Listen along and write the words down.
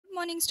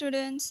morning,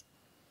 students.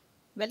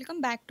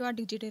 Welcome back to our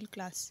digital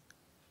class.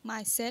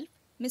 Myself,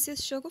 Mrs.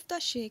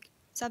 Shogufta Sheikh,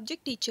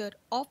 subject teacher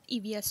of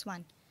EVS I.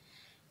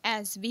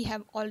 As we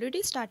have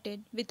already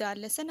started with our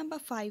lesson number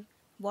 5,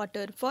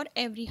 Water for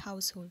Every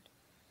Household.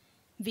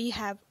 We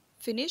have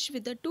finished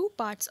with the two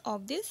parts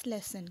of this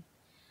lesson.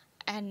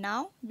 And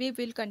now we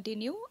will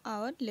continue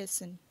our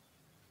lesson.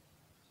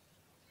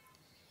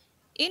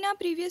 In our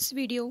previous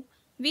video,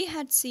 we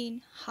had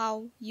seen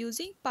how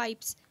using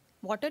pipes,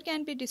 water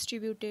can be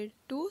distributed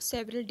to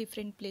several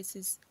different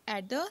places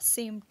at the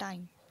same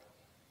time,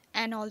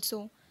 and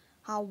also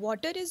how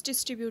water is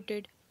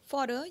distributed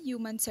for a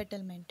human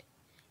settlement.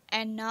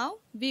 And now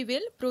we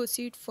will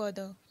proceed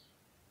further.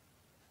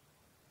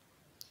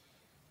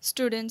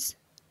 Students,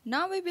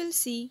 now we will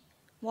see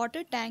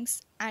water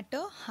tanks at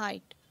a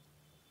height.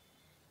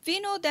 We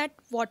know that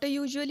water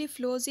usually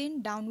flows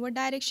in downward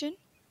direction,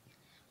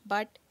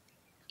 but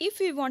if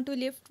we want to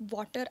lift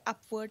water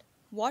upward,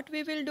 what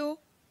we will do?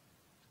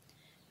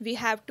 We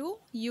have to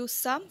use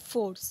some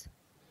force.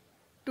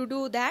 To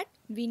do that,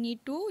 we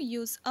need to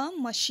use a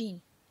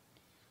machine.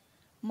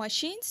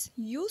 Machines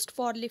used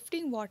for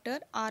lifting water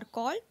are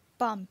called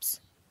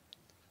pumps.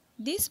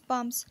 These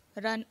pumps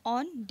run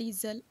on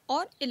diesel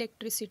or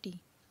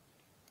electricity.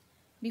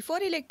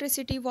 Before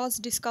electricity was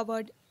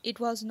discovered,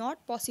 it was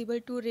not possible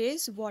to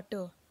raise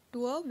water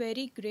to a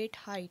very great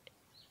height.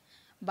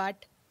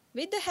 But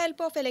with the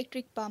help of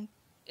electric pump,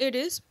 it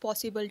is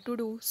possible to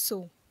do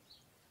so.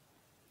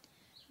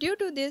 Due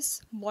to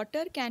this,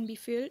 water can be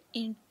filled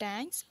in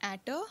tanks at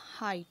a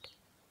height,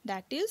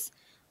 that is,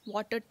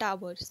 water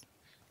towers,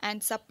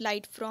 and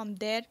supplied from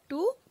there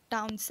to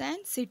towns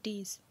and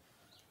cities.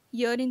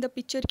 Here in the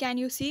picture, can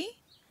you see?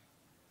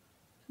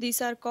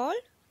 These are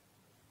called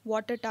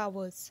water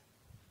towers.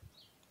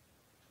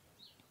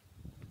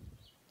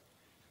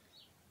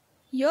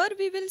 Here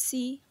we will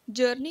see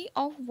journey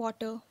of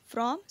water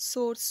from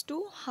source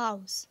to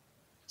house.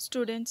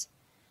 Students,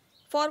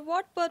 for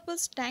what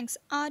purpose tanks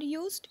are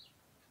used?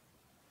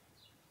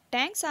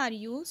 Tanks are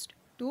used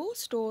to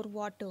store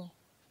water.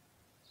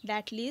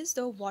 That leaves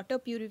the water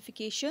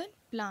purification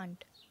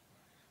plant.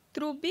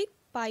 Through big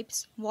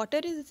pipes,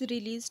 water is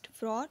released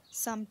for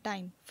some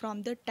time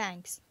from the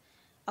tanks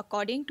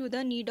according to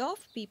the need of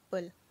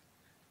people.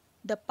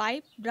 The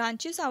pipe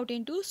branches out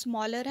into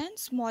smaller and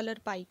smaller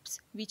pipes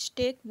which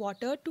take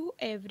water to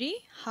every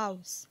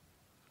house.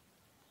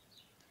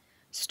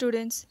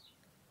 Students,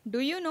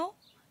 do you know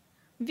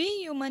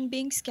we human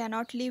beings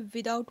cannot live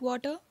without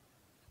water?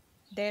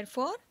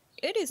 Therefore,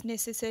 it is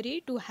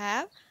necessary to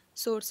have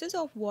sources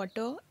of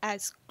water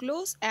as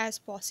close as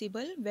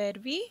possible where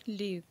we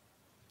live.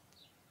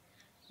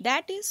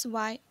 That is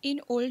why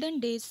in olden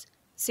days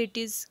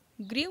cities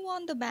grew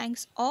on the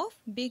banks of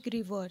big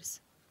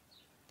rivers.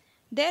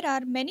 There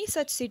are many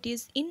such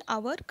cities in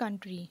our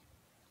country.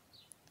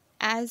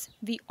 As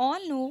we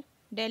all know,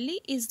 Delhi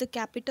is the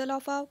capital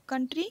of our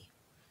country.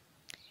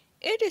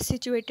 It is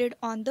situated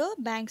on the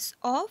banks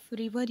of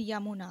river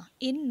Yamuna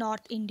in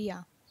North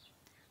India,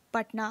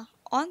 Patna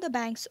on the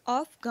banks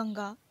of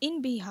Ganga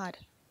in Bihar,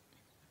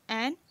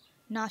 and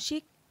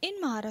Nashik in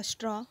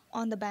Maharashtra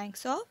on the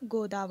banks of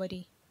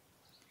Godavari.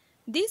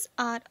 These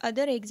are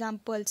other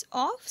examples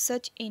of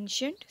such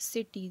ancient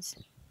cities.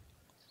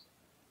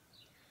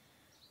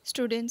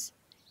 Students,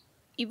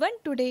 even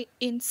today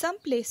in some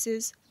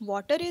places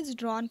water is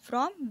drawn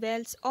from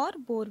wells or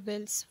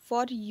borewells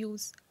for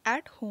use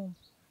at home.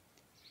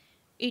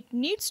 It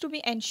needs to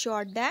be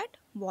ensured that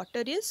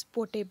water is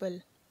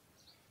potable.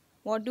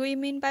 What do we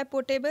mean by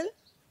potable?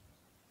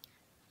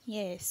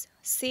 Yes,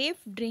 safe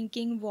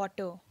drinking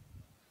water.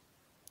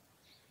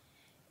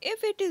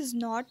 If it is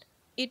not,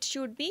 it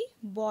should be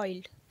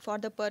boiled for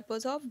the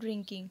purpose of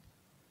drinking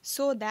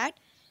so that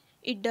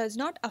it does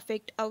not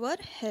affect our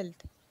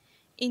health.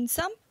 In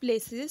some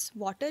places,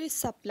 water is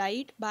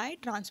supplied by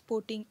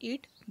transporting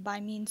it by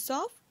means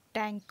of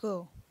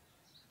tanker.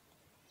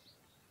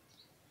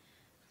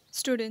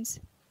 Students,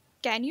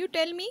 can you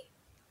tell me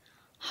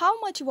how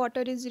much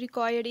water is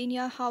required in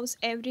your house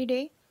every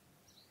day?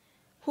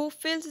 Who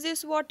fills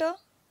this water?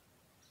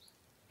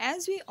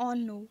 As we all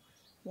know,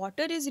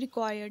 water is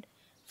required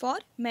for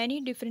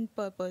many different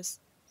purposes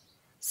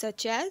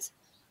such as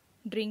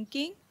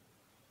drinking,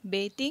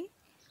 bathing,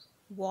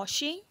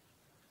 washing,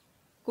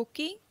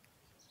 cooking,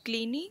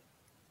 cleaning,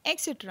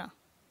 etc.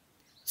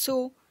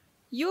 So,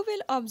 you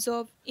will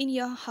observe in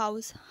your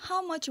house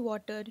how much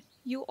water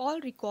you all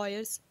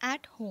requires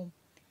at home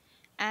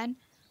and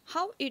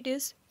how it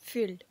is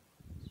filled.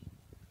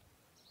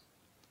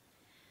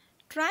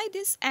 Try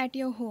this at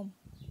your home.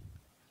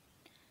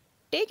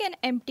 Take an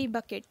empty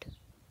bucket.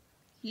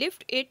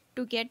 Lift it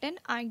to get an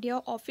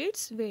idea of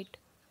its weight.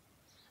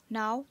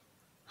 Now,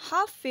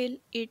 half fill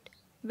it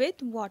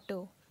with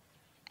water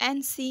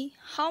and see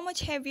how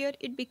much heavier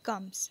it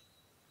becomes.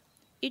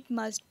 It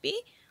must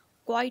be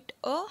quite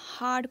a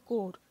hard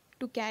core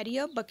to carry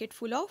a bucket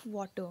full of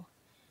water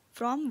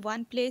from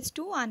one place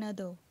to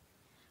another.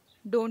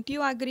 Don't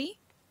you agree?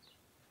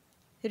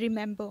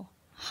 Remember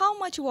how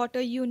much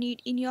water you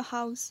need in your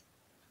house.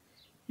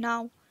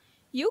 Now,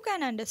 you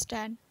can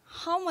understand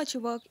how much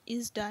work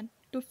is done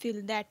to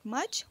fill that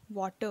much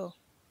water.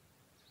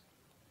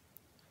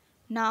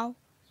 Now,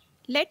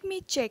 let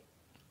me check.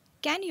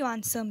 Can you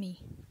answer me?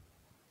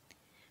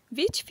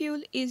 Which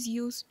fuel is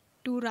used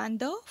to run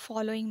the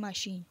following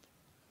machine?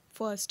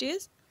 First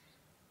is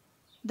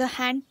the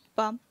hand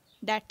pump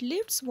that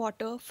lifts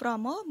water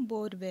from a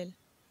borewell.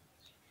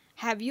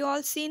 Have you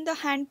all seen the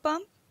hand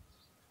pump?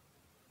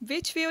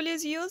 Which fuel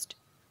is used?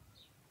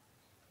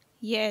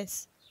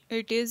 Yes,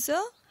 it is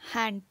a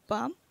hand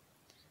pump.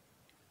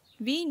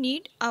 We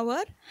need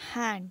our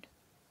hand.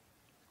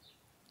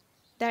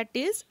 That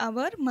is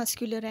our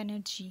muscular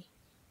energy.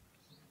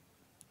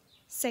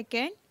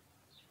 Second,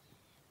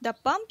 the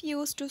pump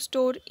used to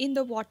store in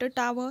the water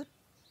tower.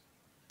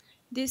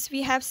 This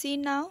we have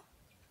seen now.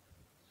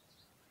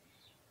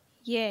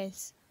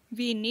 Yes,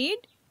 we need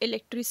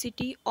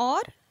electricity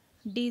or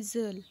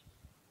diesel.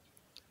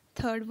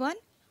 Third one,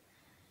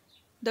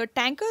 the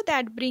tanker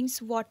that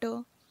brings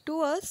water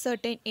to a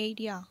certain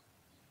area.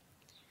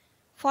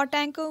 For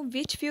tanker,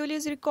 which fuel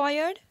is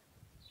required?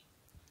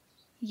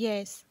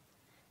 Yes,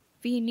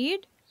 we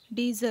need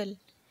diesel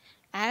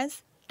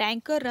as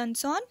tanker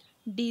runs on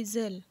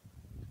diesel.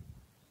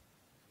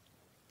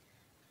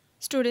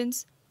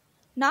 Students,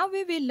 now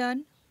we will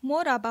learn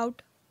more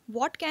about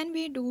what can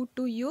we do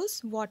to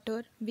use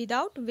water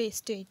without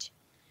wastage,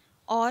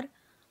 or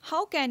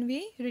how can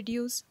we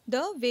reduce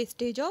the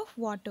wastage of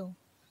water.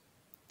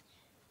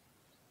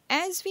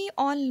 As we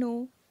all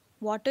know,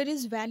 water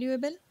is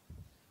valuable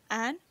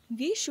and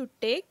we should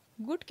take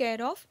good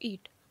care of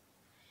it,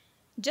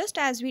 just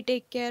as we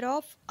take care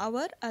of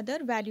our other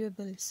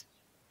valuables.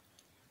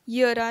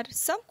 Here are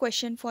some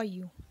questions for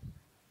you.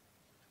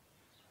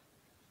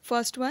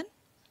 First one,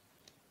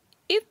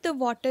 if the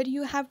water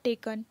you have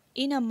taken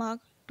in a mug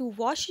to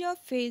wash your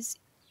face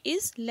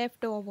is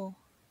left over,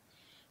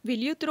 will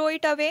you throw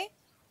it away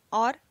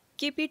or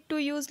keep it to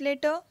use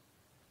later?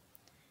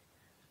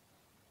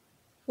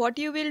 What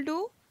you will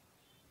do?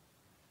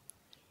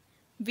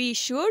 We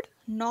should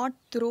not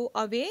throw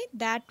away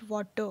that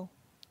water.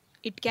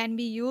 It can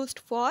be used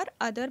for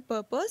other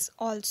purpose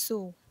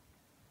also.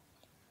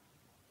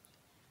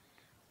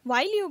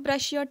 While you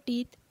brush your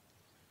teeth,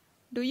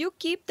 do you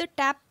keep the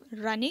tap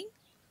running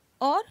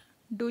or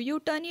do you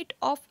turn it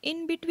off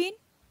in between?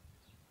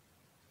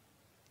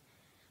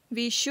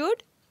 We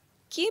should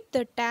keep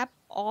the tap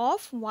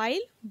off while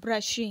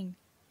brushing,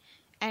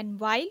 and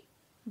while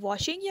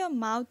washing your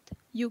mouth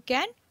you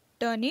can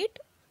turn it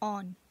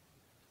on.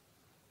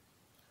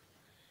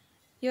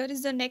 Here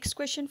is the next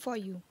question for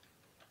you.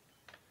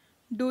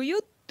 Do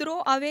you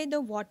throw away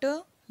the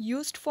water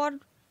used for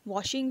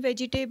washing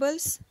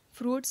vegetables,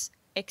 fruits,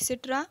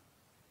 etc.?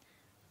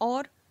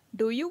 Or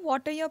do you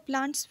water your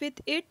plants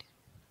with it?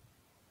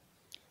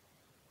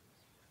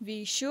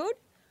 We should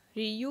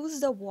reuse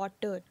the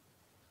water.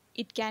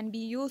 It can be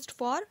used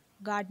for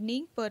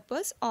gardening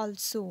purpose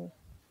also.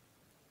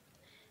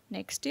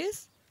 Next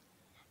is,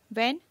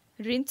 when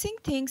rinsing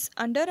things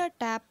under a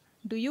tap,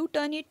 do you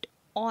turn it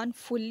on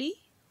fully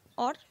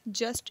or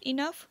just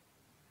enough?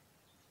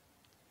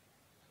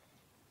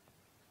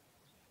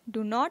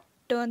 Do not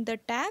turn the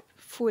tap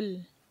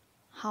full.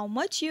 How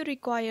much you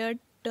required,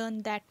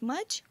 turn that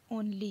much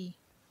only.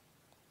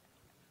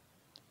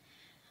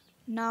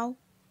 Now,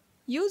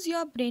 use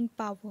your brain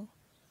power.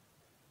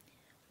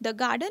 The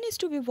garden is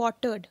to be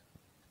watered.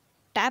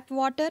 Tap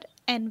water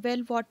and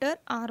well water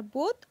are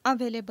both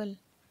available.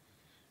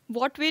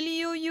 What will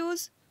you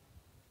use?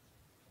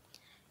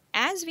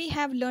 As we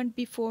have learned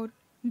before,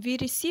 we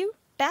receive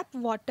tap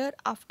water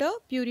after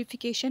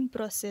purification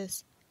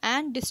process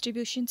and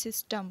distribution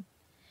system.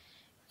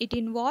 It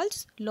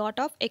involves lot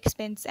of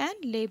expense and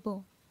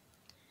labor.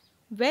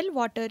 Well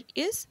water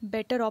is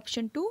better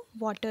option to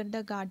water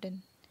the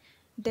garden.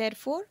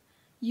 Therefore,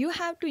 you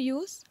have to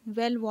use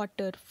well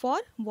water for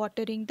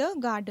watering the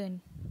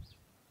garden.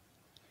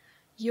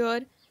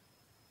 Here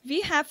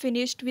we have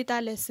finished with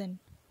our lesson.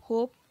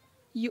 Hope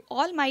you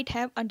all might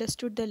have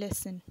understood the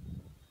lesson.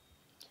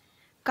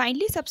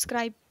 Kindly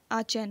subscribe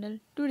our channel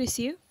to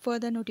receive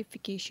further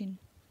notification.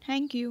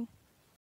 Thank you.